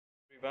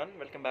everyone,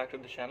 welcome back to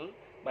the channel.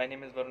 My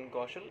name is Varun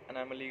Kaushal and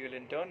I'm a legal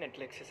intern at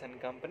LEXIS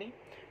and Company.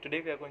 Today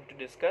we are going to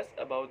discuss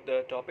about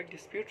the topic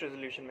dispute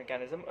resolution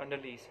mechanism under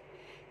lease.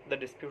 The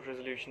dispute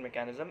resolution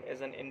mechanism is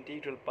an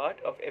integral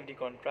part of every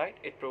contract.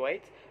 It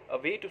provides a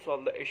way to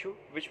solve the issue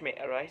which may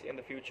arise in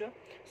the future.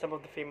 Some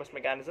of the famous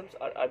mechanisms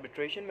are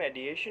arbitration,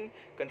 mediation,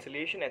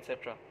 conciliation,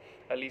 etc.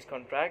 A lease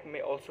contract may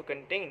also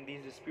contain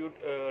these dispute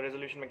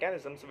resolution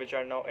mechanisms which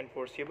are now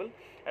enforceable,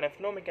 and if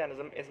no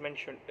mechanism is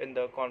mentioned in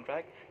the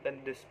contract, then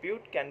the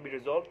dispute can be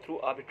resolved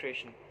through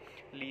arbitration.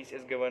 Lease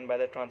is governed by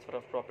the Transfer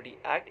of Property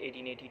Act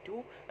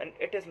 1882, and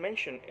it is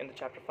mentioned in the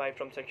Chapter 5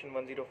 from Section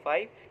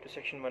 105 to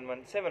Section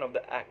 117 of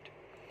the Act.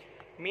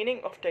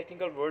 Meaning of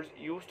technical words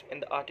used in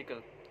the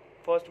article.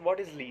 First, what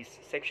is lease?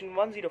 Section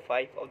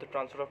 105 of the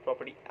Transfer of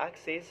Property Act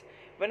says,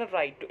 when a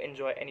right to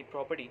enjoy any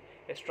property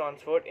is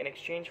transferred in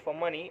exchange for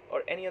money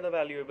or any other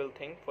valuable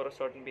thing for a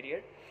certain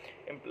period,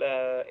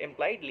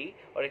 impliedly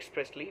or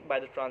expressly by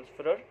the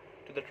transferor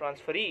to the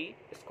transferee,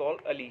 is called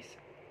a lease.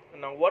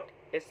 Now, what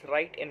is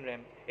right in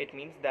rem? It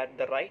means that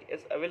the right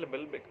is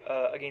available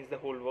against the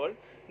whole world.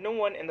 No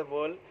one in the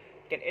world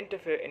can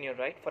interfere in your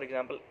right. For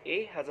example,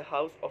 A has a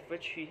house of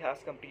which he has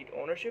complete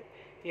ownership.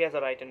 He has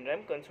a right in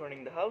rem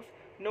concerning the house.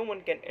 No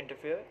one can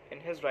interfere in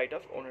his right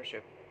of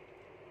ownership.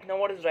 Now,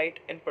 what is right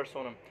in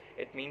personam?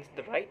 It means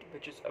the right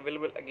which is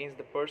available against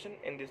the person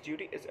in this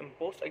duty is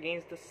imposed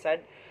against the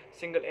said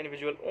single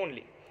individual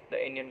only.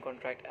 The Indian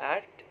Contract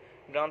Act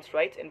grants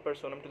rights in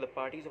personam to the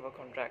parties of a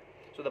contract.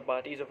 So the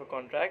parties of a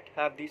contract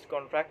have these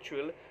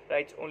contractual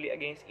rights only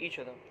against each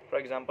other. For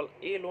example,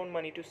 A loaned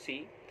money to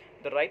C.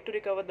 The right to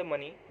recover the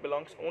money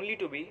belongs only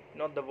to B,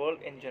 not the world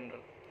in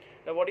general.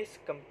 Now, what is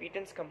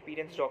competence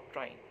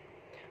doctrine?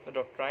 The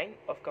doctrine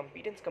of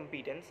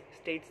competence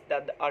states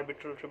that the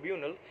arbitral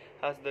tribunal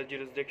has the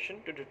jurisdiction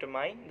to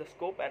determine the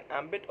scope and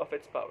ambit of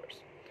its powers.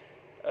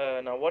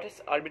 Now, what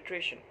is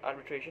arbitration?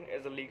 Arbitration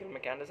is a legal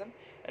mechanism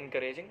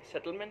encouraging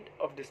settlement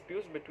of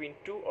disputes between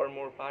two or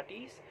more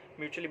parties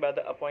mutually by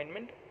the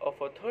appointment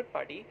of a third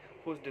party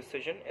whose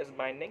decision is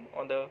binding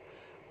on the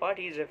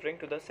parties referring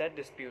to the said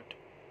dispute.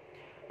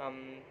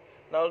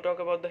 Now I'll talk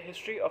about the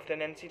history of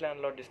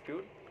tenancy-landlord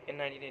dispute. In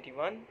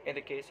 1981, in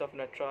the case of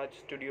Natraj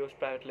Studios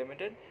Private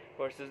Limited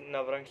versus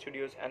Navrang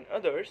Studios and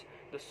others,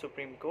 the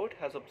Supreme Court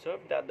has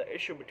observed that the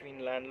issue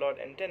between landlord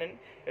and tenant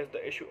is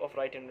the issue of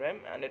right in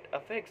rem, and it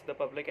affects the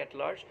public at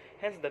large.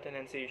 Hence, the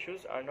tenancy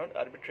issues are not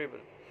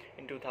arbitrable.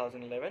 In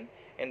 2011,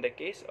 in the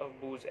case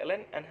of Booz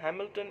Allen and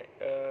Hamilton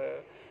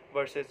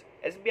versus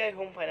SBI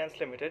Home Finance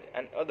Limited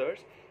and others,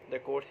 the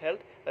court held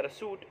that a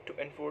suit to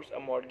enforce a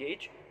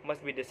mortgage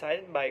must be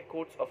decided by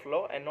courts of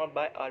law and not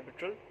by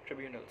arbitral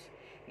tribunals.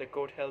 The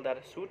court held that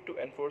a suit to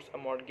enforce a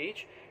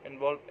mortgage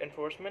involved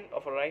enforcement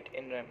of a right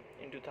in rem.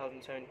 In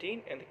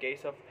 2017, in the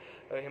case of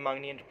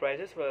Himangni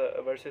Enterprises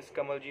versus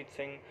Kamaljeet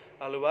Singh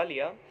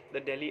Ahluwalia, the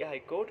Delhi High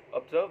Court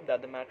observed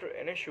that the matter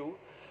in issue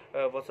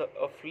was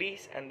of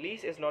lease, and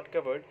lease is not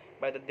covered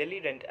by the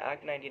Delhi Rent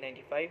Act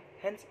 1995,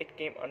 hence it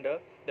came under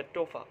the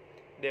TOFA.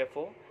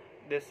 Therefore,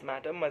 this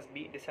matter must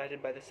be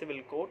decided by the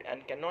civil court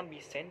and cannot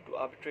be sent to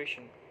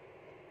arbitration.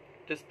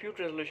 Dispute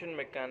resolution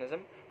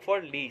mechanism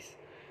for lease.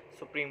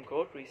 Supreme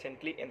Court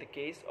recently, in the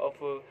case of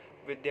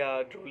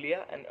Vidya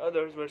Drulia and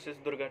others versus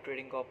Durga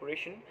Trading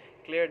Corporation,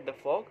 cleared the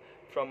fog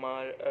from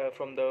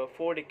the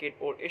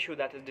 4-decade-old issue,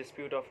 that is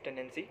dispute of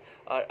tenancy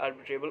are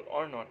arbitrable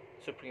or not.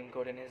 Supreme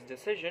Court in his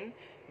decision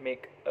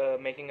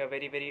making a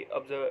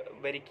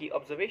very key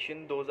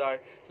observation. Those are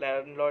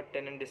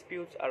landlord-tenant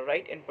disputes are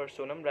right in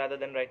personam rather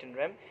than right in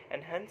rem,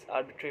 and hence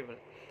arbitrable.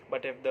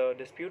 But if the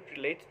dispute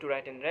relates to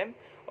right in rem,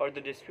 or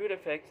the dispute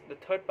affects the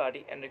third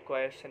party and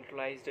requires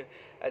centralized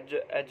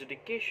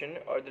adjudication,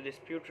 or the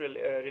dispute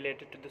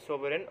related to the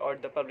sovereign or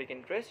the public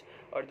interest,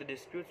 or the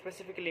dispute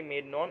specifically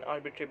made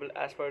non-arbitrable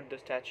as per the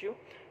statute,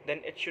 then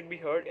it should be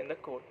heard in the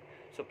court.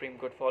 Supreme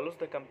Court follows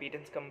the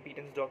competence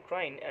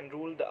doctrine and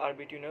ruled the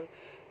arbitral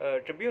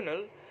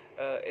tribunal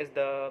is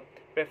the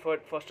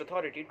preferred first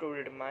authority to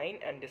determine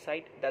and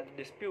decide that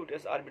the dispute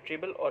is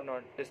arbitrable or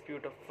not.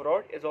 Dispute of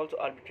fraud is also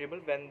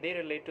arbitrable when they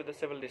relate to the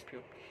civil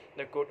dispute.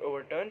 The court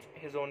overturns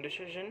his own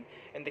decision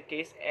in the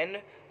case N.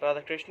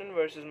 Radhakrishnan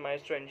versus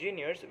Maestro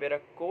Engineers, where a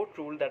court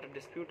ruled that a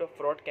dispute of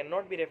fraud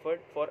cannot be referred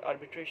for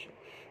arbitration.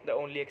 The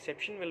only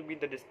exception will be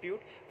the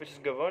dispute which is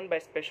governed by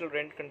special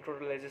rent control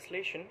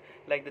legislation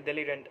like the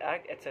Delhi Rent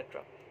Act,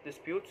 etc.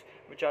 Disputes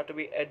which are to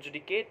be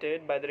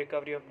adjudicated by the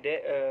Recovery of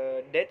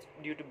Debts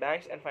Due to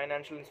Banks and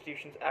Financial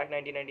Institutions Act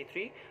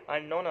 1993 are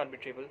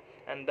non-arbitrable,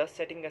 and thus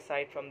setting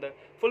aside from the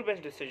full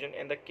bench decision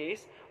in the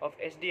case of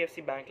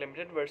HDFC Bank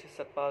Limited versus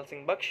Satpal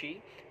Singh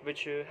Bakshi,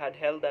 which had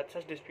held that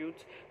such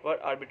disputes were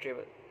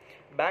arbitrable.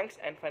 Banks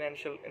and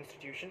financial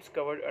institutions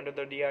covered under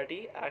the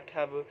DRT Act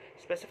have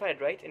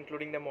specified rights,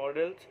 including the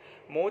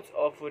modes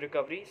of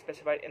recovery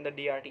specified in the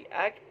DRT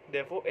Act.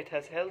 Therefore, it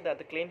has held that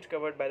the claims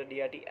covered by the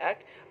DRT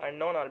Act are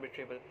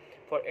non-arbitrable.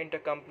 For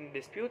intercompany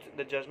disputes,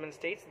 the judgment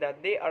states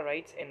that they are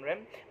rights in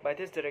rem. By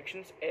this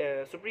directions,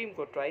 Supreme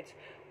Court tries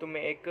to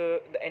make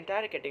the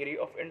entire category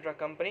of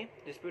intra-company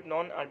dispute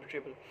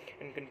non-arbitrable.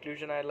 In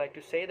conclusion, I'd like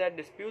to say that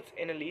disputes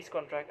in a lease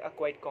contract are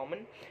quite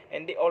common,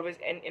 and they always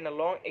end in a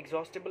long,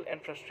 exhaustible,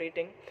 and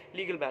frustrating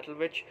legal battle,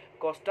 which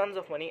costs tons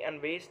of money and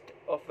waste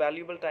of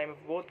valuable time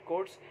of both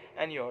courts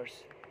and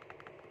yours.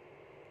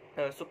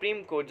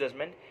 Supreme Court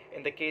judgment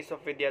in the case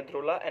of Vidya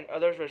Drola and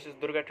others versus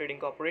Durga Trading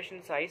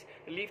Corporation sighs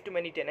relief to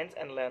many tenants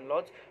and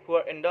landlords who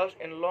are indulged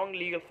in long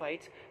legal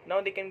fights.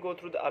 Now they can go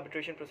through the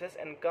arbitration process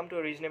and come to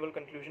a reasonable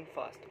conclusion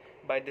fast.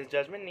 This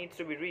judgment needs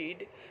to be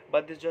read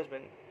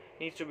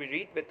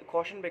with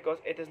caution because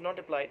it is not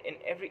applied in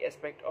every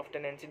aspect of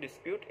tenancy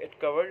dispute. It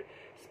covered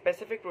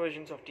specific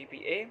provisions of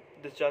TPA.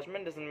 This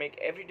judgment doesn't make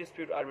every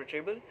dispute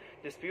arbitrable.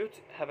 Disputes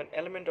have an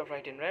element of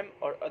right in rem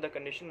or other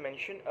condition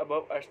mentioned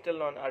above are still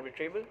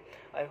non-arbitrable.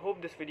 I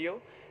hope this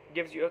video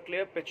gives you a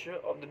clear picture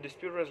of the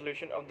dispute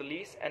resolution of the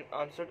lease and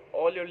answered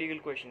all your legal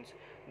questions.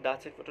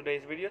 That's it for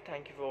today's video.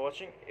 Thank you for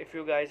watching. If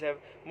you guys have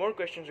more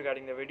questions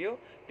regarding the video,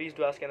 please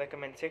do ask in the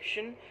comment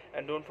section,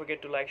 and don't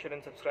forget to like, share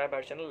and subscribe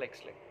our channel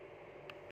LEXCLIQ.